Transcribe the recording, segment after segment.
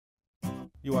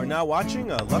You are now watching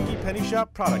a Lucky Penny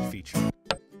Shop product feature.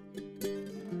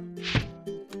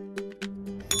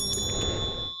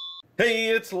 Hey,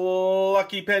 it's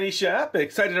Lucky Penny Shop.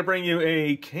 Excited to bring you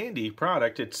a candy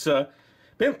product. It's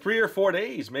been 3 or 4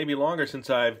 days, maybe longer, since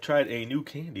I've tried a new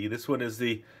candy. This one is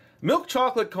the milk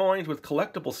chocolate coins with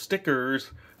collectible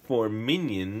stickers for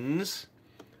Minions.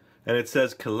 And it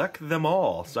says collect them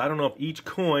all. So I don't know if each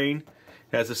coin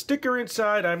has a sticker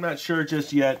inside. I'm not sure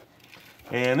just yet.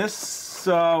 And this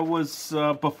was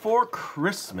before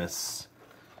Christmas.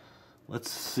 Let's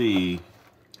see.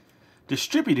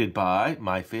 Distributed by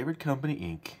My Favorite Company,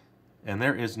 Inc. And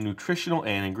there is nutritional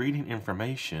and ingredient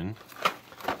information.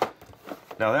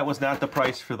 Now, that was not the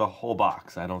price for the whole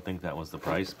box. I don't think that was the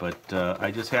price, but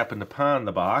I just happened upon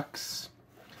the box.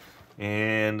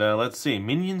 And let's see,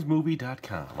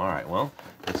 minionsmovie.com. All right, well,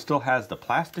 it still has the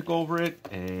plastic over it,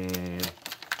 and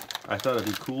I thought it'd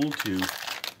be cool to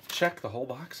check the whole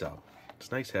box out.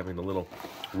 It's nice having the little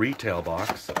retail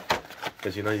box,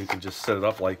 because you know you can just set it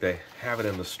up like they have it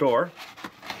in the store.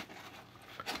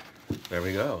 There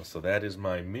we go. So that is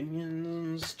my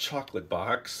Minions chocolate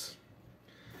box.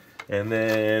 And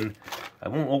then I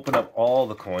won't open up all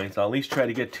the coins. I'll at least try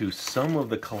to get to some of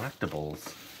the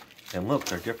collectibles. And look,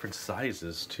 they're different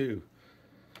sizes too.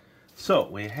 So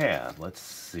we have, let's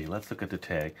see, let's look at the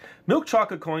tag. Milk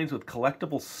chocolate coins with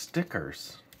collectible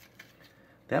stickers.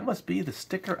 That must be the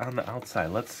sticker on the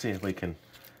outside. Let's see if we can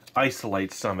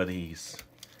isolate some of these.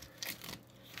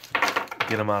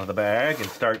 Get them out of the bag and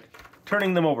start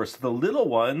turning them over. So the little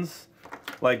ones,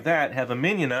 like that, have a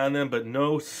minion on them, but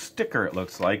no sticker, it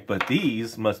looks like. But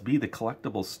these must be the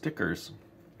collectible stickers.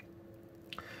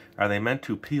 Are they meant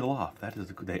to peel off? That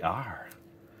is, they are.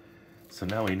 So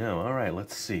now we know. All right,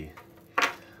 let's see.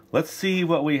 Let's see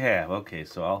what we have. Okay,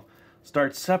 so I'll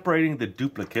start separating the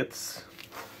duplicates.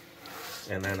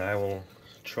 And then I will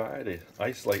try to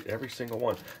isolate every single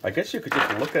one. I guess you could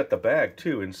just look at the bag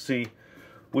too and see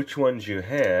which ones you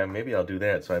have. Maybe I'll do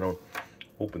that so I don't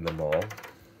open them all.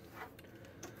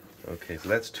 Okay, so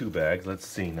that's 2 bags. Let's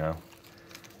see now.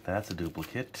 That's a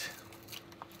duplicate.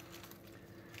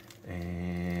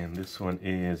 And this one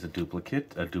is a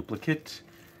duplicate,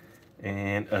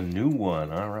 and a new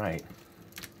one. All right.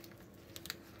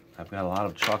 I've got a lot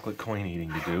of chocolate coin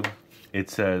eating to do. It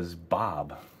says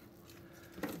Bob.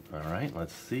 All right,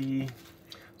 let's see.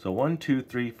 So 1, 2,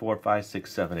 3, 4, 5,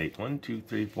 6, 7, 8. 1, 2,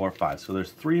 3, 4, 5. So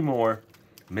there's 3 more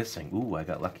missing. Ooh, I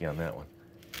got lucky on that one.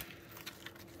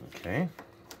 Okay.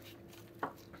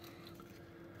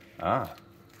 Ah,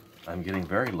 I'm getting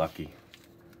very lucky.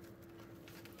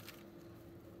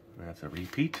 That's a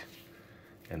repeat.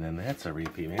 And then that's a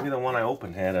repeat. Maybe the one I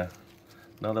opened had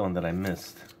another one that I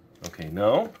missed. Okay,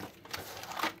 no.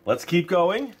 Let's keep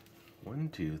going. 1,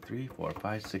 2, 3, 4,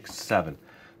 5, 6, 7.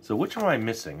 So which one am I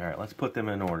missing? All right, let's put them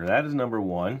in order. That is number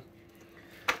 1.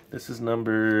 This is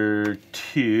number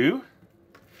 2.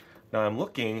 Now I'm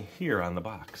looking here on the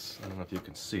box. I don't know if you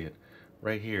can see it.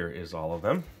 Right here is all of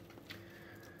them.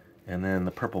 And then the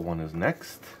purple one is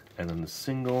next. And then the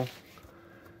single.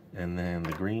 And then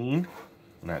the green.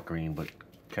 Not green, but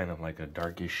kind of like a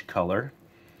darkish color.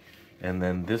 And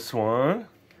then this one.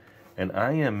 And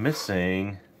I am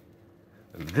missing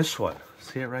this one.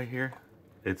 See it right here?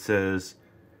 It says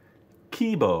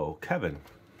Kevin.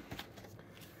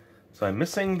 So I'm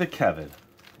missing the Kevin.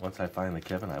 Once I find the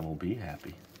Kevin, I will be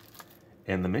happy.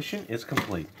 And the mission is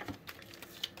complete.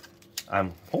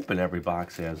 I'm hoping every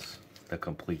box has the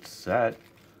complete set.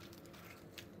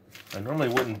 I normally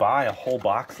wouldn't buy a whole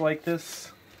box like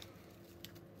this.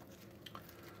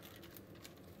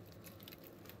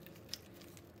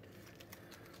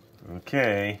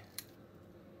 Okay.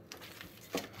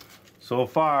 So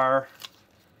far,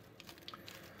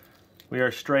 we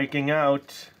are striking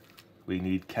out. We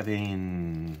need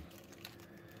Kevin.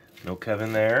 No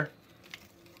Kevin there.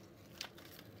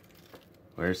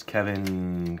 Where's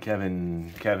Kevin?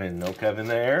 Kevin. No Kevin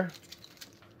there.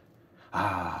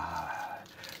 Ah,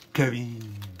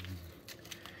 Kevin.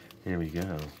 Here we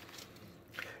go.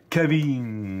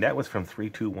 Kevin. That was from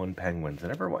 321 Penguins.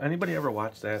 Anybody ever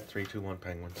watch that, 321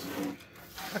 Penguins?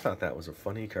 I thought that was a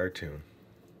funny cartoon.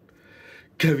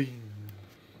 Kevin.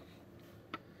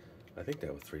 I think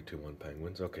that was 321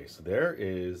 Penguins. Okay, so there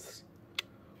is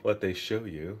what they show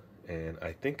you, and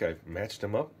I think I've matched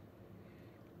them up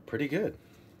pretty good.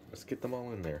 Let's get them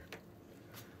all in there.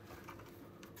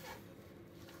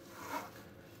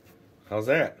 How's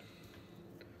that?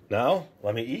 Now,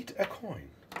 let me eat a coin.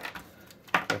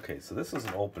 Okay, so this is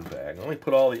an open bag. Let me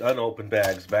put all the unopened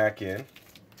bags back in.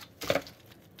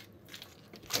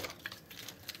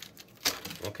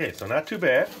 Okay, so not too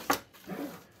bad.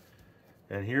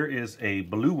 And here is a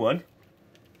blue one.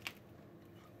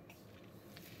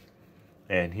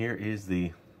 And here is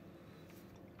the...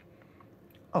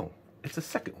 Oh, it's a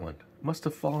second one. Must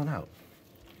have fallen out.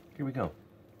 Here we go.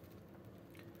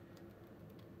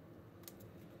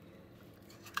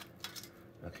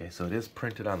 Okay, so it is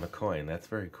printed on the coin. That's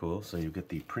very cool. So you get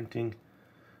the printing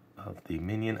of the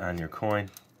minion on your coin.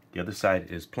 The other side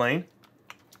is plain.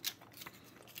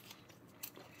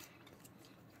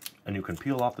 And you can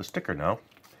peel off the sticker now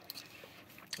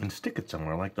and stick it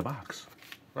somewhere like the box.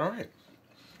 All right.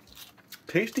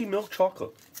 Tasty milk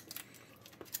chocolate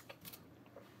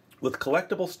with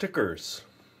collectible stickers.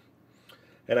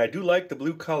 And I do like the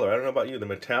blue color. I don't know about you. The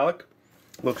metallic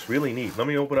looks really neat. Let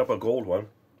me open up a gold one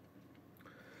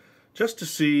just to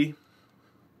see.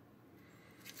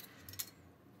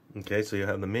 Okay, so you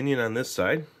have the minion on this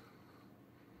side.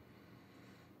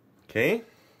 Okay,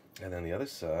 and then the other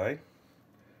side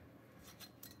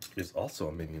is also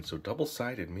a minion, so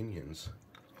double-sided minions.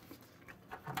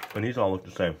 And these all look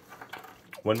the same.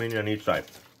 One minion on each side.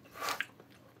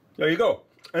 There you go.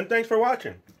 And thanks for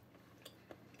watching.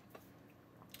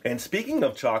 And speaking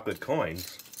of chocolate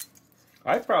coins,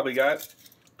 I've probably got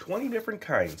 20 different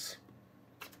kinds.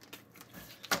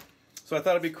 So I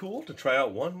thought it'd be cool to try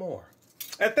out one more.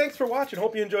 And thanks for watching.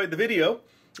 Hope you enjoyed the video.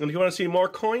 And if you want to see more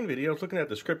coin videos, looking at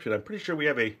the description, I'm pretty sure we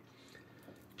have a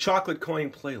chocolate coin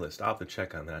playlist. I'll have to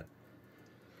check on that.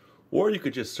 Or you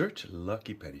could just search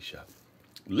Lucky Penny Shop.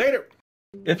 Later!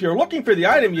 If you're looking for the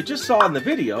item you just saw in the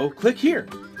video, click here.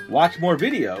 Watch more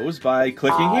videos by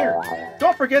clicking here.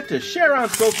 Don't forget to share on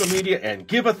social media and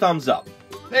give a thumbs up.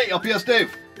 Hey,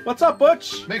 LPS-Dave. What's up,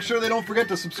 Butch? Make sure they don't forget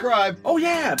to subscribe. Oh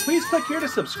yeah, please click here to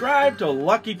subscribe to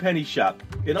Lucky Penny Shop.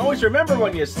 And always remember,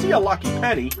 when you see a lucky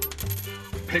penny,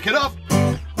 pick it up.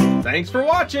 Thanks for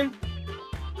watching.